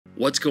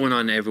What's going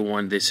on,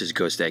 everyone? This is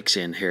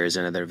GhostX, and here's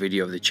another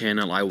video of the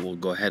channel. I will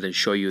go ahead and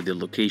show you the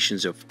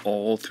locations of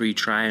all three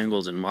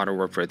triangles in Modern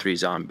Warfare 3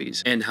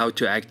 Zombies and how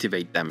to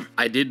activate them.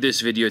 I did this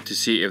video to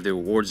see if the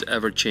rewards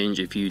ever change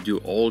if you do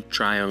all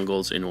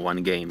triangles in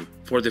one game.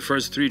 For the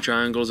first three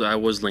triangles, I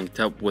was linked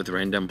up with a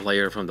random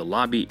player from the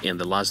lobby, and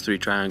the last three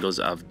triangles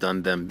I've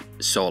done them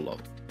solo.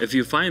 If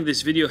you find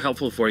this video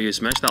helpful for you,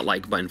 smash that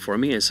like button for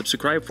me and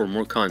subscribe for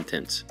more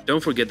content.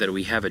 Don't forget that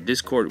we have a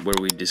Discord where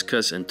we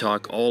discuss and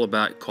talk all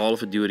about Call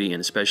of Duty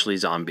and especially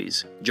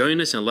zombies. Join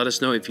us and let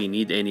us know if you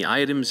need any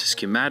items,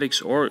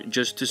 schematics, or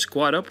just to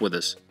squad up with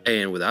us.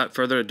 And without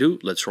further ado,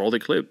 let's roll the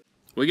clip.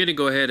 We're gonna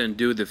go ahead and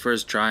do the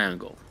first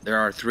triangle. There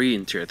are three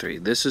in tier 3.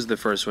 This is the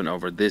first one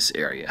over this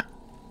area.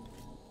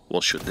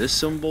 We'll shoot this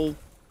symbol.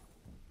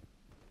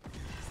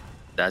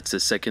 That's the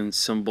second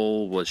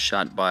symbol, was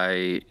shot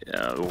by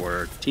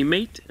our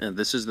teammate, and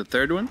this is the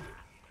third one.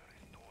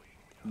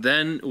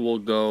 Then we'll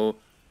go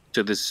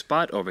to this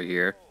spot over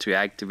here to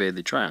activate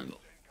the triangle.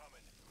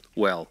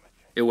 Well,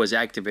 it was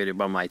activated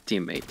by my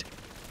teammate.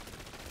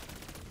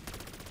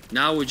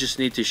 Now we just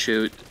need to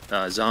shoot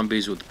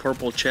zombies with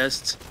purple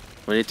chests.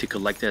 We need to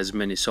collect as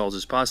many souls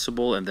as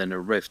possible, and then a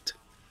rift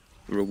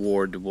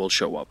reward will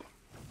show up.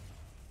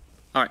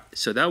 Alright,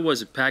 so that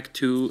was a pack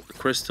 2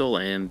 crystal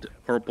and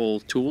purple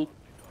tool.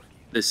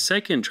 The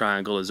second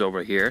triangle is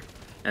over here,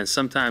 and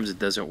sometimes it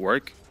doesn't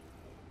work.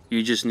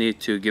 You just need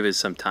to give it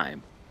some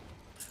time.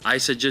 I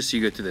suggest you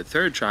go to the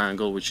third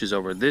triangle, which is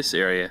over this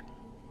area,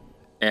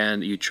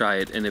 and you try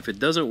it. And if it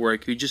doesn't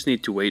work, you just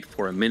need to wait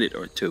for a minute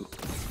or two.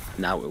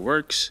 Now it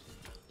works.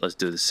 Let's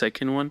do the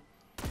second one.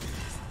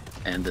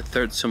 And the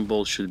third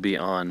symbol should be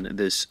on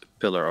this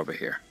pillar over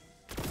here.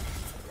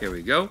 Here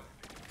we go.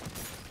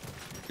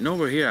 And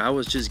over here, I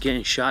was just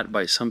getting shot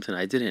by something.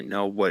 I didn't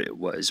know what it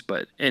was,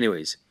 but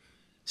anyways.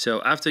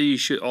 So after you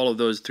shoot all of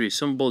those three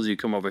symbols, you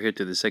come over here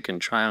to the second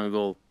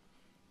triangle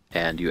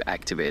and you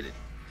activate it.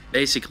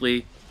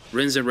 Basically,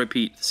 rinse and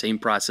repeat, same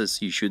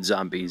process. You shoot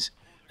zombies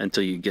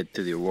until you get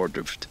to the reward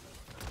rift.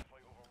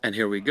 And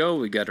here we go,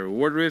 we got a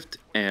reward rift,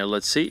 and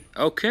let's see.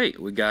 Okay,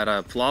 we got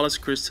a flawless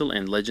crystal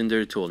and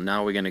legendary tool.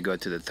 Now we're gonna go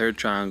to the third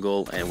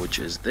triangle, and which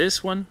is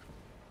this one.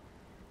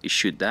 You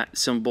shoot that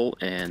symbol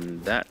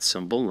and that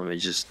symbol. Let me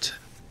just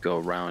go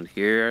around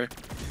here.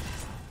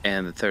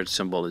 And the third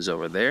symbol is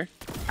over there.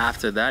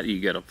 After that,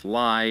 you gotta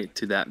fly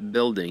to that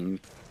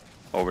building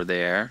over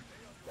there.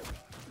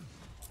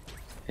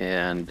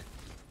 And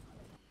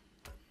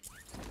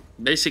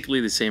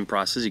basically the same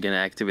process. You're gonna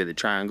activate the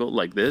triangle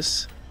like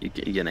this.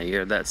 You're gonna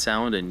hear that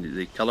sound and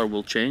the color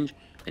will change,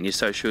 and you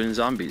start shooting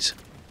zombies.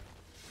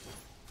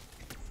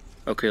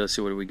 Okay, let's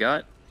see what we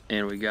got.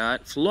 And we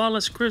got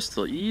flawless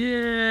crystal.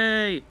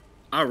 Yay!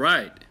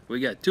 Alright, we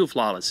got 2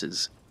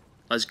 flawlesses.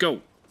 Let's go.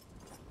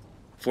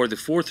 For the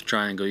fourth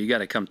triangle, you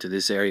gotta come to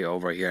this area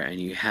over here, and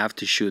you have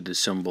to shoot the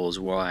symbols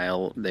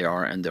while they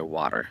are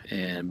underwater.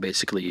 And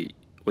basically,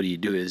 what you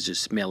do is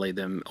just melee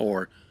them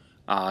or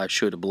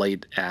shoot a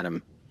blade at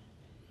them.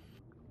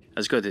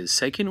 Let's go to the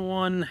second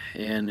one,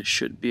 and it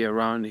should be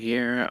around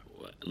here.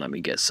 Let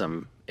me get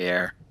some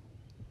air.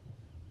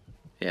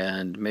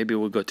 And maybe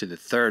we'll go to the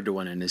third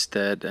one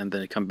instead, and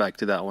then come back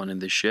to that one in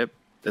the ship.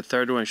 The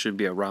third one should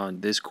be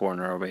around this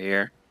corner over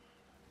here.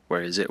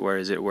 Where is it? Where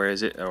is it? Where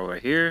is it? Over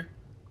here.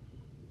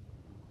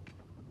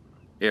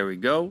 Here we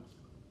go.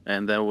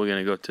 And then we're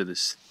gonna go to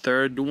this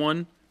third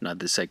one, not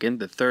the second,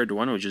 the third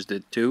one. We just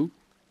did 2,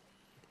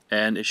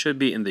 and it should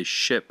be in the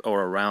ship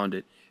or around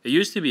it. It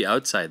used to be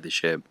outside the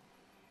ship,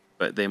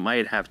 but they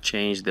might have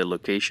changed the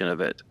location of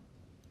it.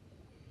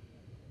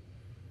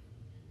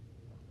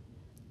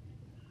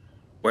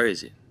 Where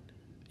is it?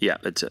 Yeah,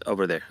 it's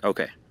over there.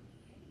 Okay,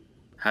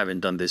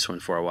 haven't done this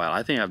one for a while.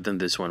 I think I've done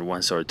this one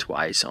once or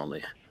twice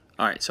only.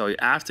 All right, so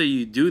after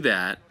you do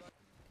that,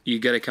 you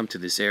gotta come to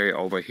this area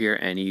over here,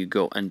 and you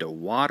go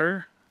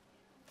underwater.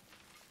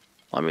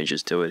 Let me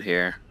just do it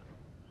here.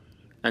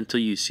 Until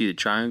you see the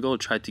triangle,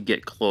 try to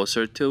get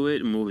closer to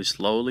it, move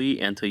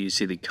slowly until you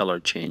see the color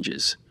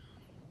changes.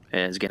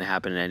 And it's gonna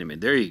happen in any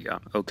minute. There you go.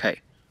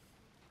 Okay.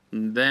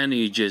 And then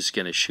you're just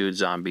gonna shoot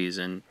zombies,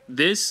 and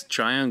this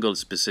triangle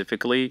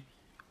specifically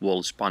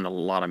will spawn a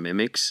lot of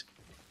mimics.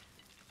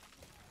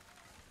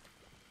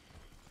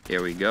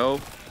 Here we go.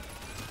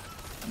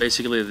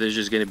 Basically, there's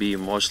just going to be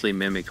mostly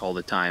mimic all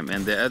the time.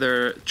 And the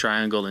other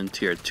triangle in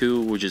tier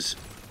 2, which is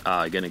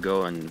going to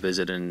go and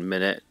visit in a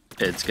minute,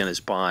 it's going to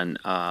spawn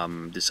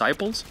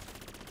disciples.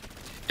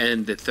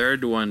 And the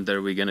third one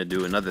that we're going to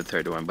do, another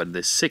third one, but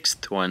the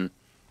sixth one,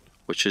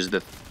 which is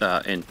the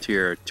in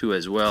tier 2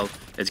 as well,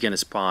 it's going to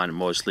spawn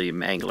mostly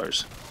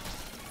manglers.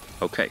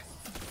 Okay.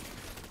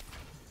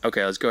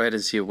 Okay, let's go ahead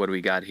and see what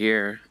we got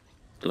here.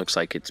 It looks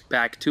like it's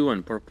pack 2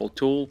 and purple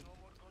tool.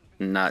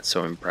 Not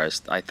so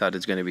impressed. I thought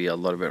it's going to be a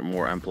little bit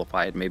more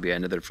amplified, maybe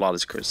another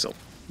flawless crystal.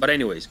 But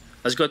anyways,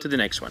 let's go to the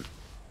next one.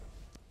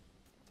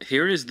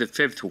 Here is the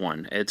fifth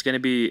one. It's going to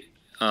be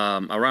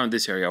around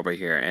this area over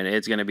here, and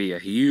it's going to be a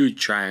huge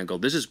triangle.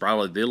 This is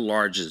probably the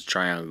largest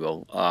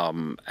triangle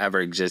ever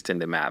exist in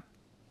the map.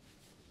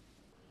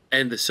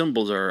 And the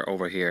symbols are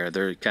over here.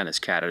 They're kind of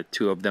scattered,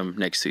 two of them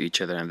next to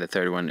each other, and the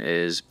third one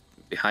is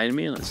behind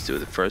me. Let's do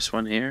the first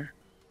one here.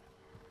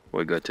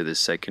 We'll go to the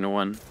second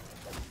one.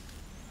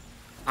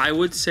 I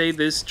would say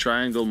this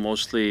triangle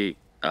mostly,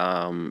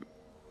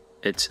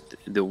 it's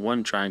the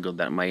one triangle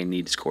that might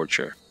need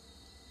Scorcher.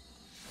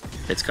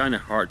 It's kind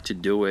of hard to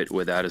do it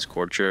without a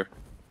Scorcher.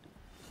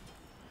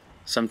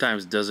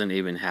 Sometimes it doesn't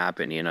even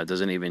happen, you know, it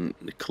doesn't even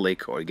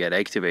click or get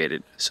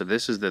activated. So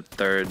this is the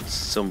third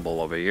symbol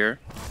over here.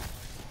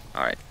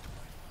 Alright,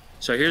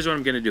 so here's what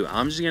I'm gonna do.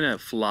 I'm just gonna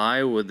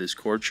fly with the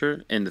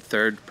Scorcher in the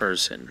third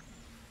person.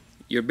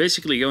 You're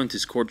basically going to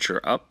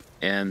Scorcher up,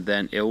 and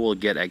then it will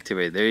get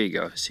activated. There you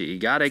go. See, it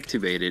got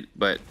activated,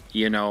 but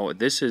you know,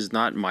 this is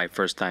not my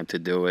first time to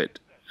do it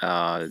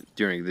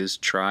during this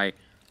try.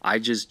 I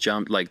just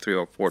jumped like 3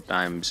 or 4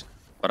 times,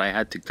 but I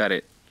had to cut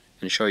it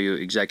and show you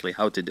exactly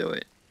how to do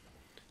it.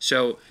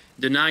 So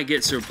do not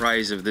get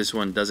surprised if this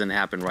one doesn't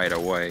happen right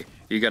away.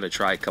 You gotta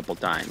try a couple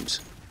times.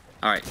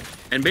 Alright,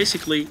 and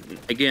basically,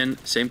 again,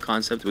 same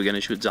concept. We're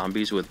gonna shoot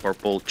zombies with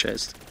purple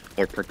chest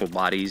or purple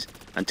bodies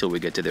until we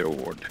get to the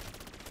reward.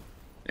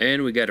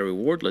 And we got a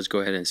reward. Let's go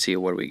ahead and see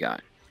what we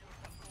got.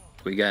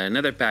 We got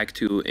another pack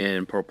 2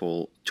 in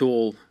purple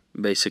tool.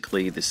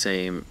 Basically the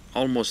same,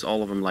 almost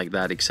all of them like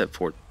that except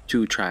for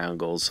 2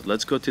 triangles.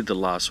 Let's go to the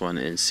last one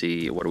and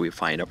see what we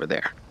find over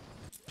there.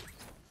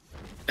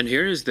 And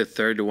here is the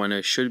third one.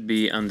 It should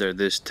be under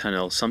this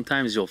tunnel.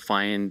 Sometimes you'll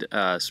find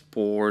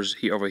spores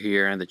here over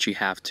here and that you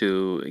have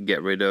to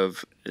get rid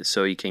of,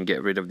 so you can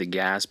get rid of the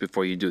gas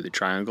before you do the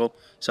triangle.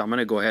 So I'm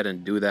gonna go ahead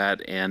and do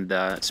that and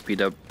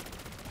speed up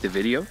the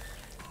video.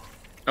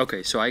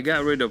 Okay, so I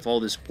got rid of all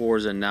the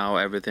spores and now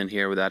everything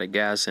here without a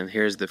gas, and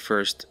here's the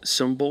first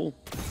symbol.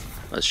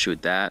 Let's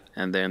shoot that,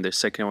 and then the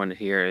second one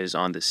here is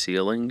on the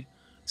ceiling.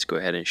 Let's go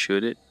ahead and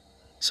shoot it.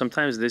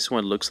 Sometimes this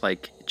one looks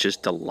like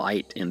just a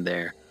light in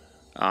there,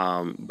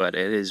 but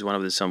it is one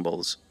of the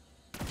symbols.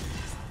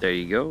 There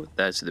you go,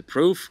 that's the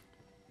proof.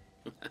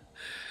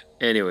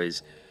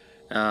 Anyways,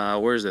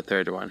 where's the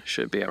third one?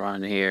 Should be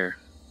around here.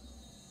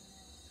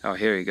 Oh,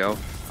 here you go.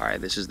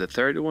 Alright, this is the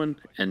third one,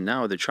 and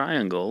now the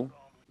triangle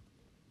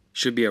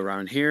should be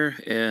around here.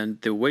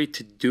 And the way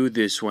to do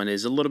this one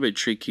is a little bit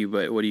tricky,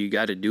 but what you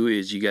got to do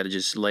is you got to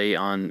just lay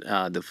on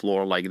the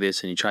floor like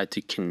this, and you try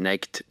to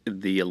connect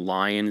the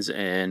lines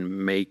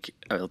and make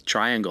a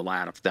triangle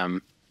out of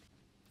them.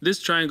 This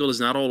triangle is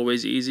not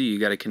always easy. You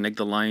got to connect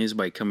the lines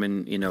by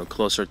coming, you know,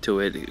 closer to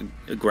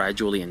it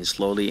gradually and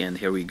slowly, and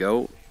here we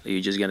go.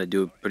 You're just gonna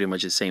do pretty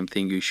much the same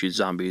thing. You shoot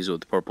zombies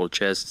with purple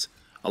chests.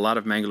 A lot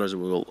of manglers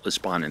will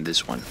spawn in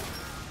this one.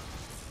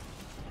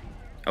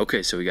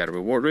 Okay, so we got a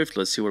reward rift.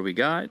 Let's see what we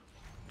got.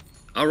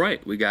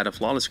 Alright, we got a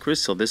flawless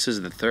crystal. This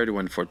is the third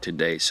one for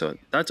today, so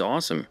that's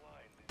awesome.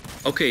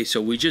 Okay,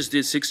 so we just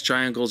did 6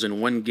 triangles in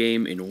one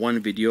game in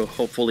one video.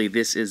 Hopefully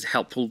this is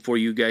helpful for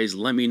you guys.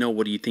 Let me know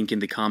what you think in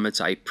the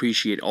comments. I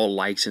appreciate all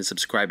likes and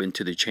subscribing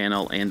to the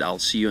channel, and I'll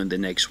see you in the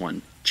next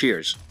one.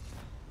 Cheers.